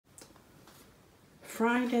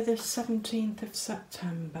Friday the 17th of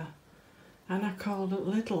September, and I called at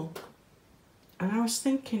Lidl, and I was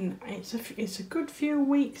thinking it's a good few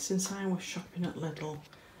weeks since I was shopping at Lidl,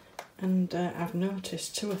 and I've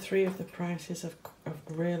noticed 2 or 3 of the prices have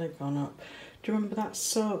really gone up. Do you remember that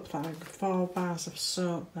soap that I got, 4 bars of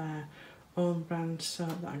soap there, own brand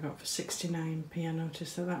soap that I got for 69p? I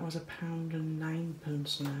noticed that was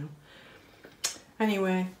 £1.09 now.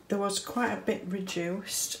 Anyway, there was quite a bit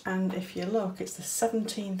reduced, and if you look, it's the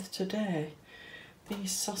 17th today.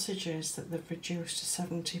 These sausages that they've reduced to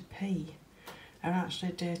 70p are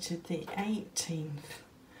actually dated the 18th,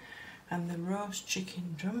 and the roast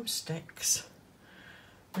chicken drumsticks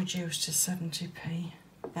reduced to 70p,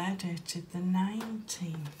 they're dated the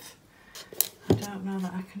 19th. I don't know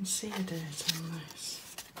that I can see a date on this.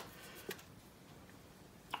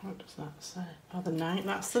 What does that say? Oh,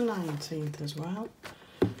 that's the 19th as well.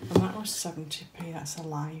 And that was 70p, that's a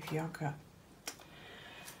live yoghurt.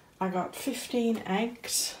 I got 15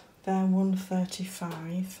 eggs, they're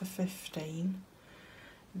 £1.35 for 15.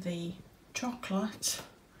 The chocolate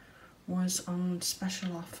was on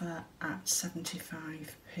special offer at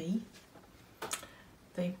 75p.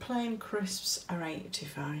 The plain crisps are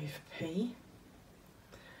 85p.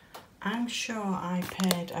 I'm sure I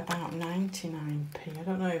paid about 99p. I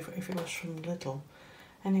don't know if it was from Lidl.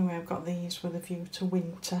 Anyway, I've got these with a view to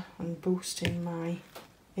winter and boosting my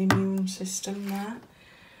immune system there.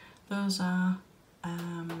 Those are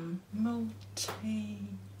vitamin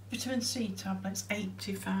C tablets,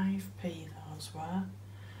 85p those were.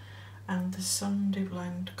 And the Sunday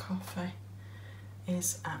blend coffee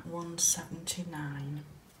is at £1.79.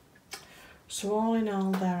 So all in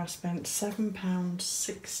all there I spent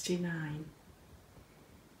 £7.69.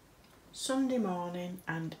 Sunday morning,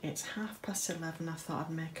 and it's 11:30. I thought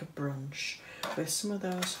I'd make a brunch with some of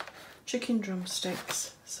those chicken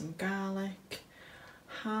drumsticks, some garlic,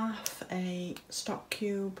 half a stock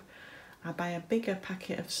cube. I buy a bigger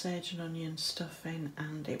packet of sage and onion stuffing,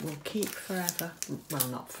 and it will keep forever. Well,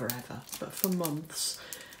 not forever, but for months.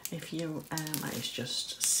 If you, it's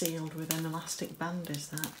just sealed with an elastic band, is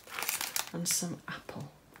that? And some apple.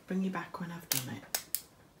 Bring you back when I've done it.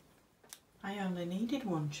 I only needed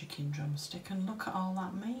 1 chicken drumstick, and look at all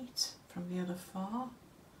that meat from the other 4.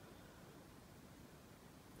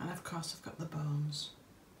 And of course I've got the bones.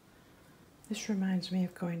 This reminds me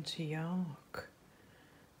of going to York,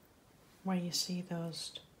 where you see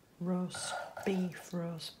those roast beef,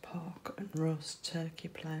 roast pork and roast turkey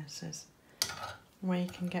places, where you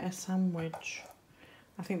can get a sandwich.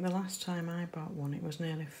 I think the last time I bought one it was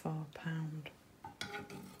nearly £4.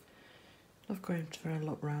 Love going for a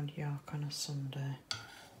look round York on a Sunday.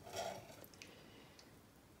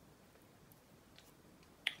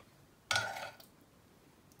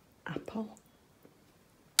 Apple.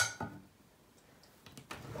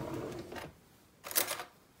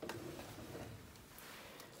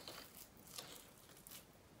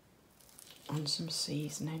 And some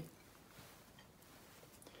seasoning.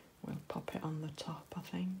 We'll pop it on the top, I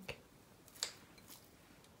think.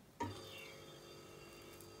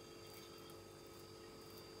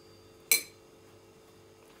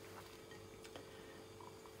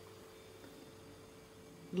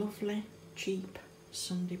 Lovely, cheap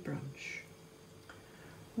Sunday brunch.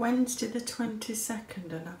 Wednesday the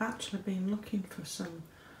 22nd, and I've actually been looking for some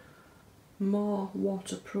more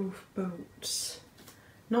waterproof boots.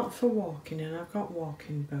 Not for walking in, I've got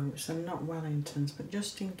walking boots and not Wellingtons, but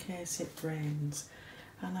just in case it rains.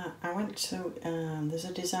 And I went to, there's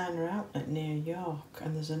a designer outlet near York,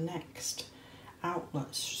 and there's a Next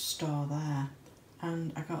outlet store there,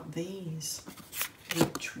 and I got these,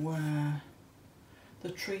 which were,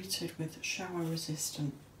 they're treated with shower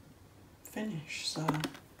resistant finish, so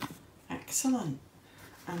excellent.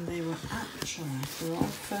 And they were all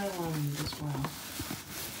fur-lined as well.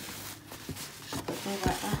 But they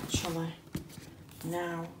were actually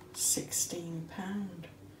now £16.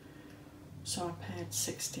 So I paid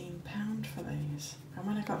 £16 for these. And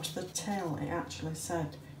when I got to the till, it actually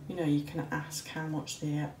said, you know, you can ask how much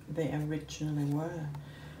they originally were.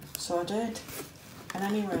 So I did. And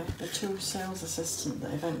anyway, the 2 sales assistants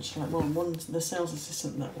that eventually, well, the sales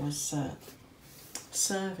assistant that was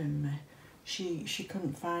serving me, she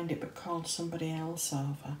couldn't find it but called somebody else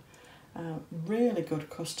over. Really good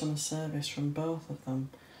customer service from both of them,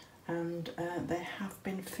 and they have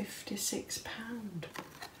been £56,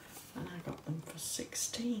 and I got them for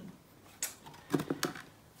 16.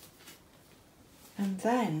 And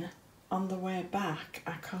then on the way back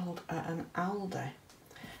I called at an Aldi,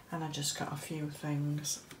 and I just got a few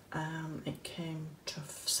things. It came to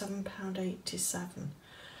 £7.87,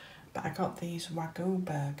 But I got these wagyu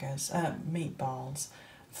burgers, meatballs,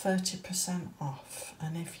 30% off.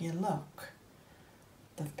 And if you look,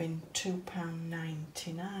 they've been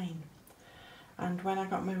 £2.99. And when I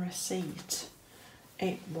got my receipt,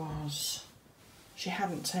 it was, she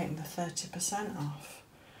hadn't taken the 30% off.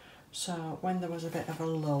 So when there was a bit of a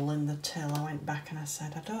lull in the till, I went back and I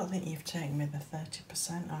said, I don't think you've taken me the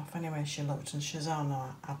 30% off. Anyway, she looked and she says, oh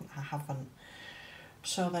no, I haven't.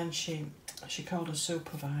 So then she called a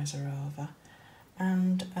supervisor over,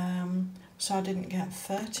 and so I didn't get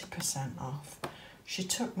 30% off. She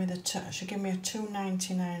took me she gave me a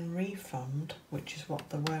 £2.99 refund, which is what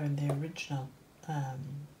they were in the original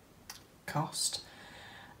cost,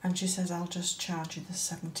 and she says, I'll just charge you the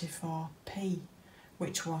 74p,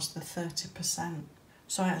 which was the 30%.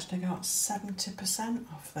 So I actually got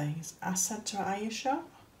 70% off these. I said to her, are you sure?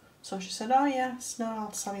 So she said, oh yes, no,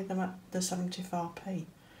 I'll sell you them at the 74p.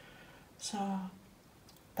 So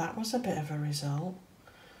that was a bit of a result.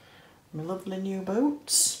 My lovely new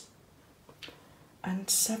boots. And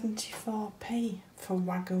 74p for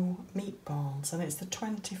wagyu meatballs. And it's the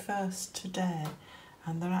 21st today.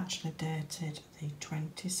 And they're actually dated the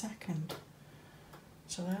 22nd.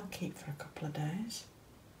 So they'll keep for a couple of days.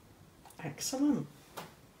 Excellent.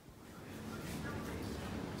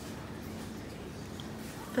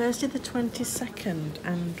 Thursday the 22nd,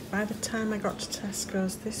 and by the time I got to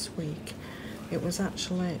Tesco's this week, it was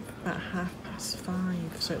actually about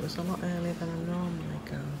 5:30, so it was a lot earlier than I normally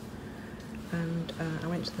go. And I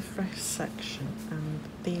went to the fresh section, and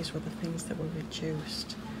these were the things that were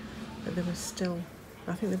reduced, but they were still,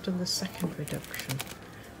 I think they've done the second reduction,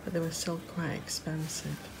 but they were still quite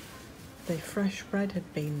expensive. The fresh bread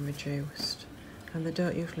had been reduced, and they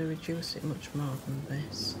don't usually reduce it much more than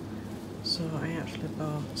this. So I actually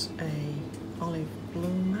bought a olive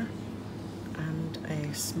bloomer and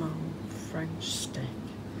a small French stick,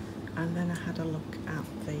 and then I had a look at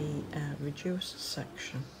the reduced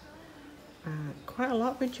section. Quite a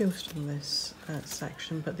lot reduced in this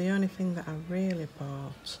section, but the only thing that I really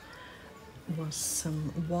bought was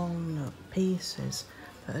some walnut pieces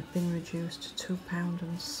that had been reduced to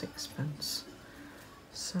 £2.06.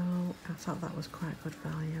 So I thought that was quite good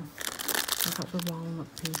value. I got the walnut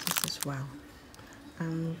pieces as well,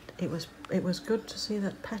 and it was good to see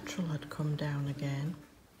that petrol had come down again.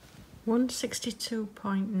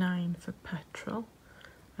 162.9 for petrol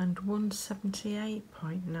and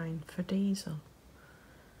 178.9 for diesel.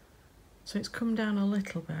 So it's come down a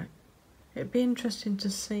little bit. It'd be interesting to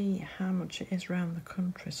see how much it is around the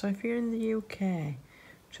country. So if you're in the UK,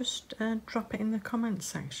 just drop it in the comments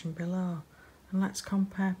section below, and let's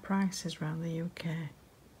compare prices around the UK.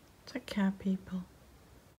 Take care, people.